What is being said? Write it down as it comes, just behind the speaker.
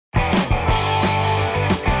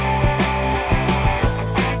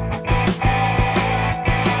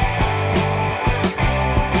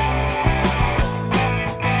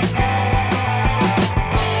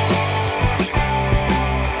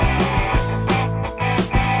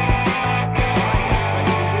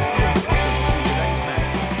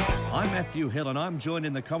Hill, and I'm joined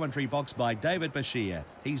in the commentary box by David Bashir.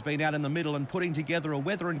 He's been out in the middle and putting together a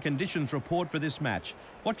weather and conditions report for this match.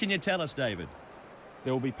 What can you tell us, David?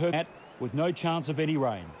 There will be perfect with no chance of any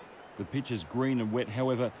rain. The pitch is green and wet,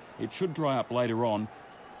 however, it should dry up later on.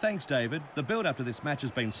 Thanks, David. The build-up to this match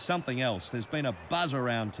has been something else. There's been a buzz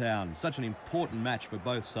around town. Such an important match for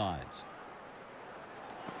both sides.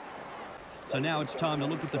 So now it's time to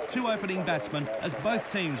look at the two opening batsmen as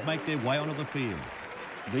both teams make their way onto the field.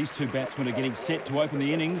 These two batsmen are getting set to open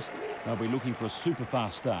the innings. They'll be looking for a super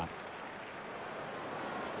fast start.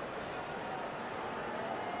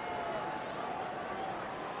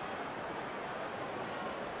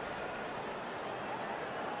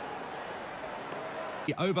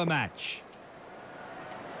 The overmatch.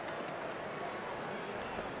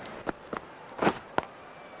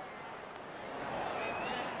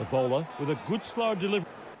 The bowler with a good slow delivery.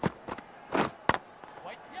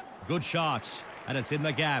 Good shot, and it's in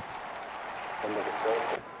the gap.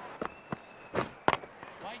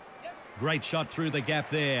 Great shot through the gap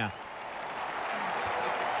there.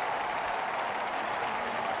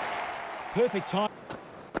 Perfect time.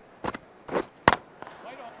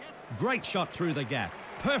 Great shot through the gap.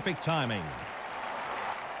 Perfect timing.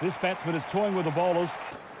 This batsman is toying with the bowlers.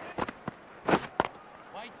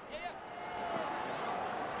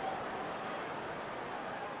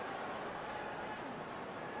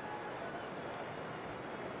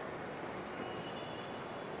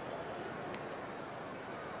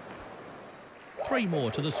 Three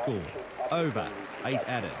more to the score. Over. 8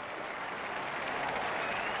 added.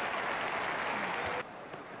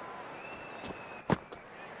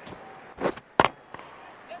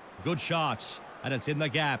 Good shot, and it's in the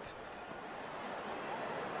gap.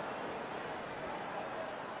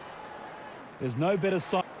 There's no better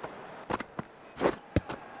side.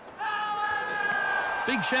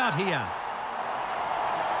 Big shout here.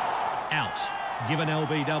 Out. Given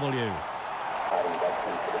LBW.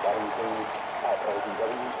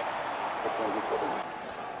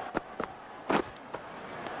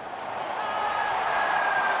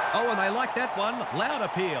 Oh, and they like that one. Loud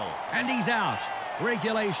appeal. And he's out.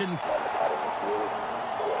 Regulation.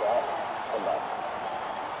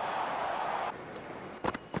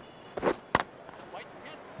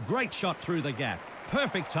 Great shot through the gap.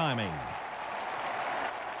 Perfect timing.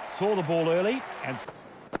 Saw the ball early and...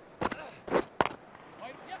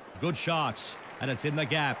 Good shot. And it's in the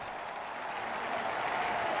gap.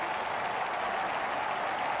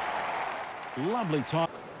 Lovely time.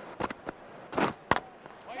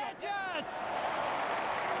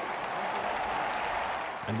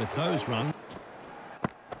 And with those runs...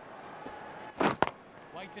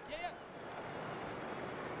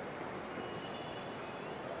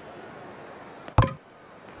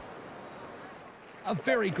 A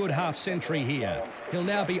very good half-century here. He'll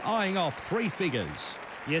now be eyeing off 3 figures.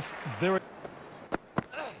 Yes, very...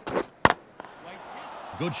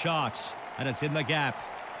 Good shot. And it's in the gap.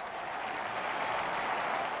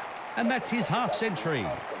 And that's his half-century.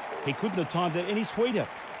 He couldn't have timed it any sweeter.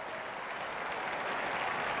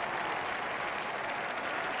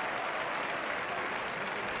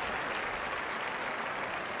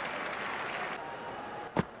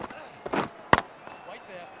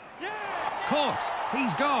 Caught.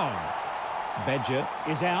 He's gone. Badger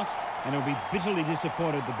is out, and he'll be bitterly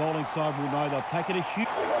disappointed. The bowling side will know they've taken a huge...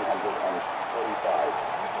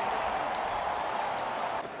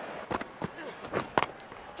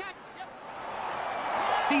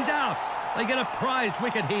 He's out. They get a prized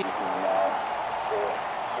wicket here.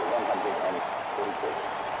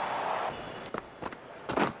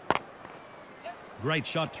 Great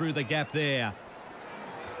shot through the gap there.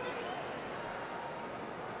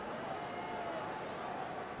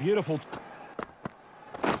 Beautiful.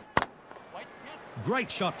 Great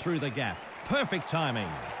shot through the gap. Perfect timing.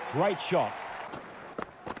 Great shot.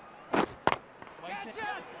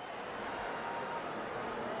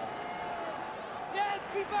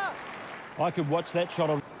 I could watch that shot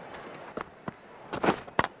on...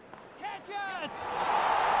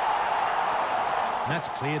 That's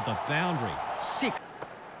cleared the boundary. Sick.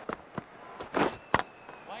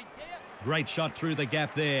 Great shot through the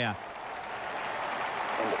gap there.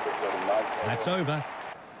 That's over.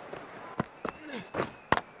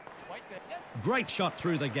 Great shot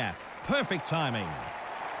through the gap. Perfect timing.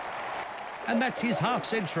 And that's his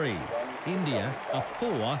half-century. India are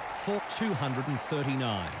 4 for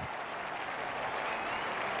 239.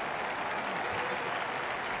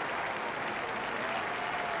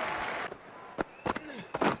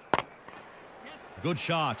 Good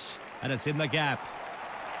shots, and it's in the gap.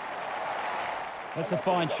 That's a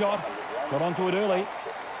fine shot. Got onto it early.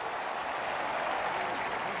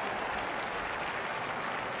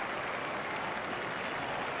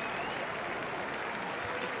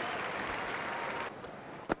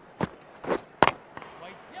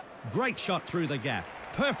 Great shot through the gap.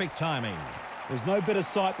 Perfect timing. There's no better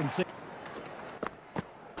sight than seeing...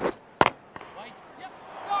 Wait. Yep.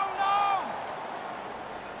 No!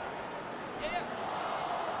 Yeah.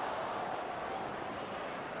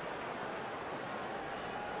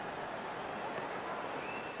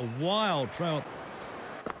 A wild throw.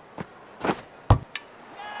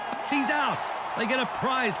 He's out. They get a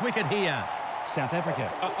prized wicket here. South Africa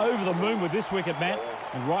are over the moon with this wicket, Matt,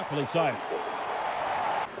 and rightfully so.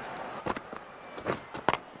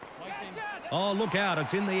 Oh, look out,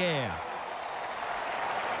 it's in the air.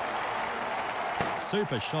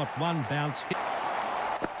 Super shot, one bounce.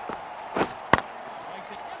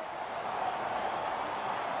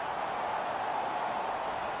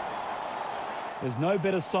 There's no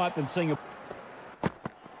better sight than seeing a...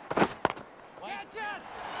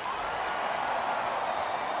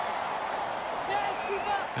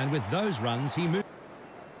 And with those runs, he moved.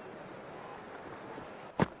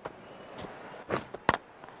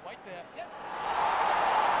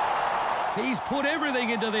 He's put everything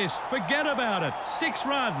into this. Forget about it. 6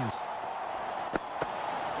 runs.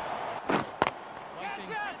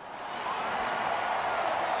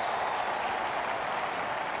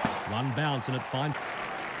 One bounce and it finds...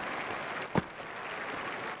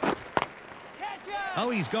 Oh,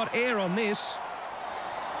 he's got air on this.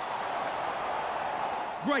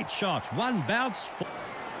 Great shot. One bounce.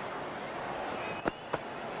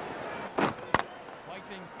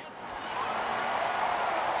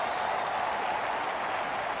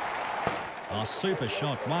 Oh, super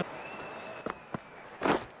shot. One.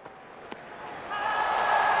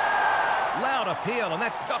 Loud appeal, and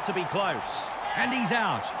that's got to be close. And he's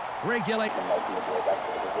out. Regulate.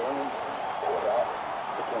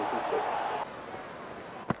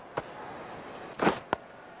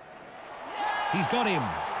 He's got him.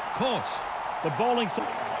 Caught. The bowling...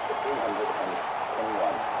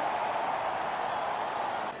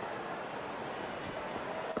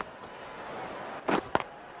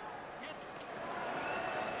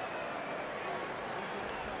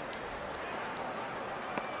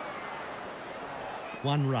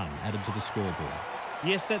 One run added to the scoreboard.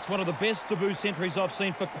 Yes, that's one of the best debut centuries I've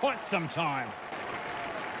seen for quite some time.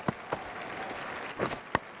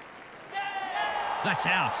 That's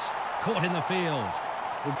out. Caught in the field.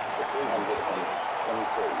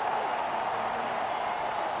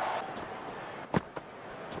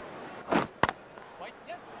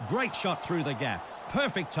 Great shot through the gap.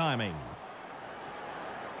 Perfect timing.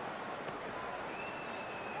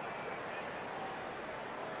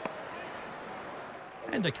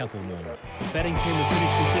 And a couple more. The batting team has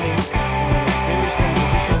finished this innings in a very strong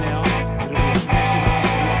position now. It'll be a massive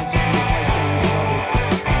ask for the opposition to chase down this level.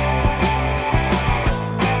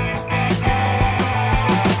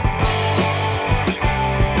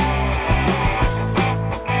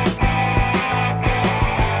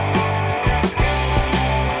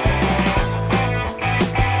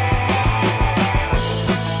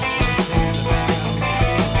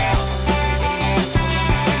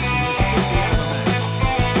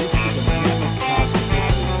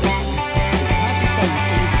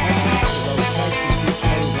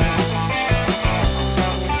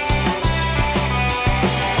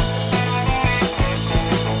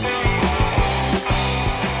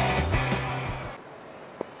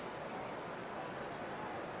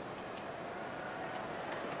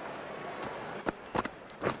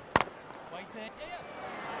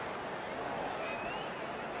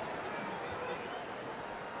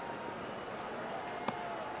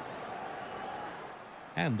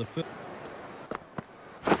 And the foot.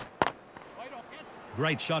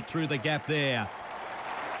 Great shot through the gap there.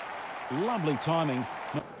 Lovely timing.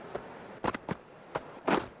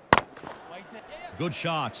 Good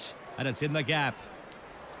shot. And it's in the gap.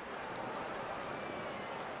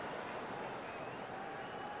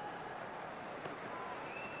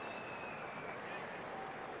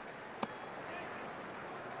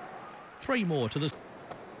 Three more to the...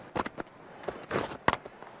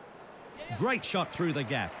 Great shot through the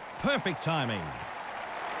gap. Perfect timing.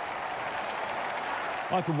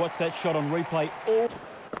 I could watch that shot on replay all...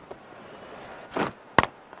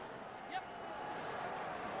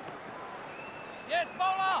 Yes,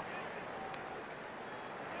 bowler!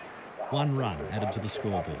 One run added to the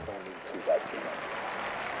scoreboard.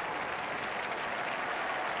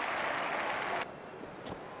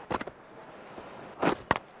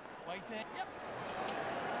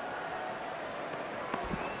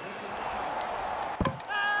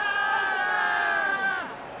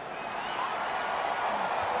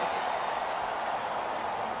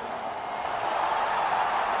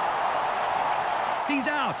 He's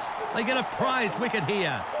out. They get a prized wicket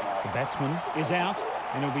here. The batsman is out.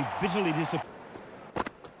 And he'll be bitterly disappointed.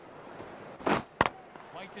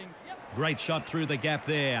 Waiting. Yep. Great shot through the gap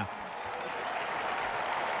there.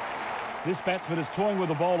 This batsman is toying with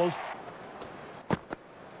the bowlers.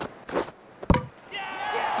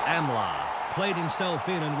 Amla played himself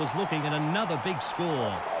in and was looking at another big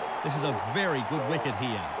score. This is a very good wicket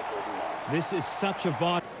here. This is such a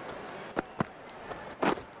vital...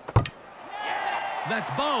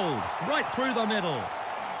 That's bowled right through the middle.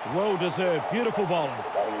 Well deserved. Beautiful bowling.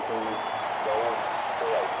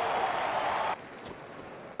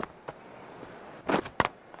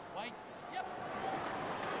 Wait. Yep.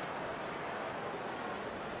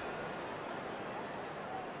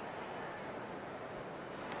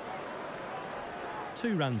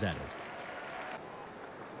 2 runs added.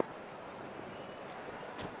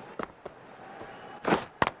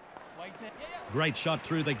 Waiting. Yeah. Great shot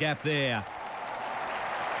through the gap there.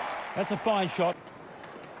 That's a fine shot.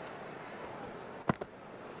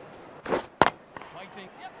 Waiting.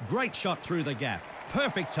 Yep. Great shot through the gap.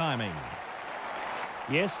 Perfect timing.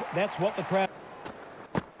 Yes, that's what the crowd...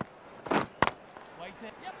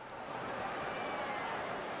 Waiting. Yep.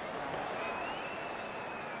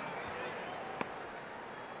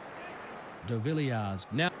 De Villiers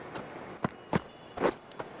now.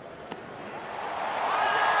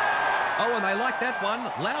 Oh, and they like that one.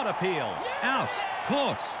 Loud appeal. Out.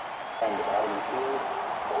 Caught.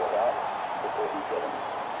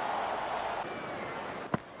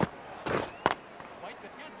 Wait.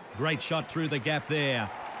 But yes. Great shot through the gap there.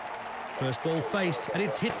 First ball faced, and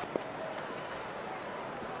it's hit.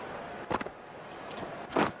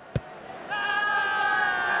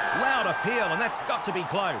 Loud appeal, and that's got to be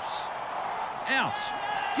close. Out.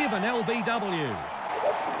 Give an LBW.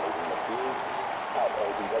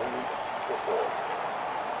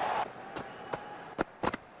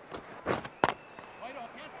 Wait on.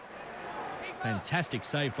 Yes. Keeper. Fantastic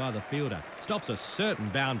save by the fielder. Stops a certain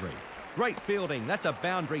boundary. Great fielding. That's a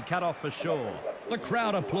boundary cut off for sure. The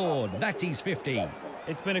crowd applaud. That's his 50.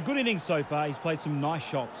 It's been a good innings so far. He's played some nice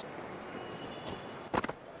shots.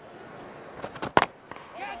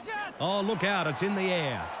 Catch us. Oh, look out. It's in the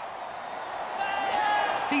air.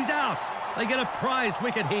 He's out. They get a prized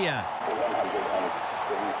wicket here.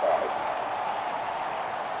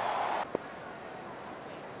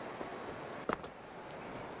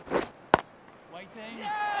 Waiting.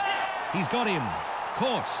 He's got him.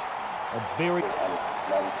 Caught. A very...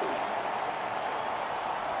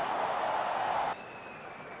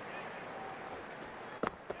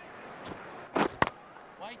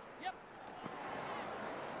 Wait. Yep.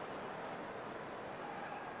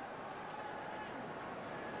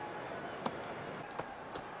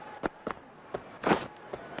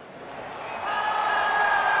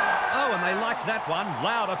 Oh, and they liked that one.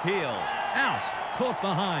 Loud appeal. Out. Caught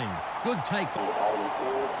behind. Good take.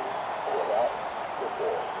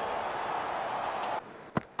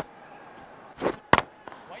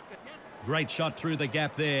 Wait. But yes. Great shot through the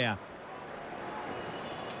gap there.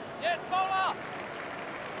 Yes. Bowler.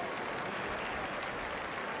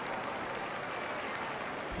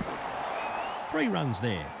 3 runs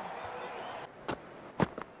there.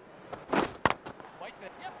 Wait.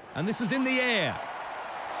 But yep. And this is in the air.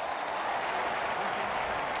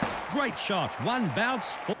 Great shot. One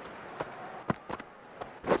bounce.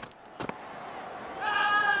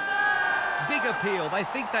 Big appeal. They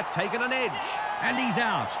think that's taken an edge. And he's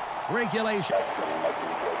out. Regulation.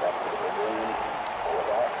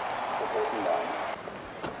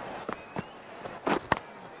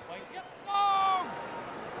 Wait. Yep. Go.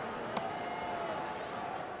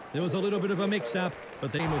 There was a little bit of a mix-up,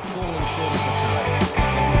 but the team have fallen short of the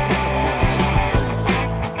target.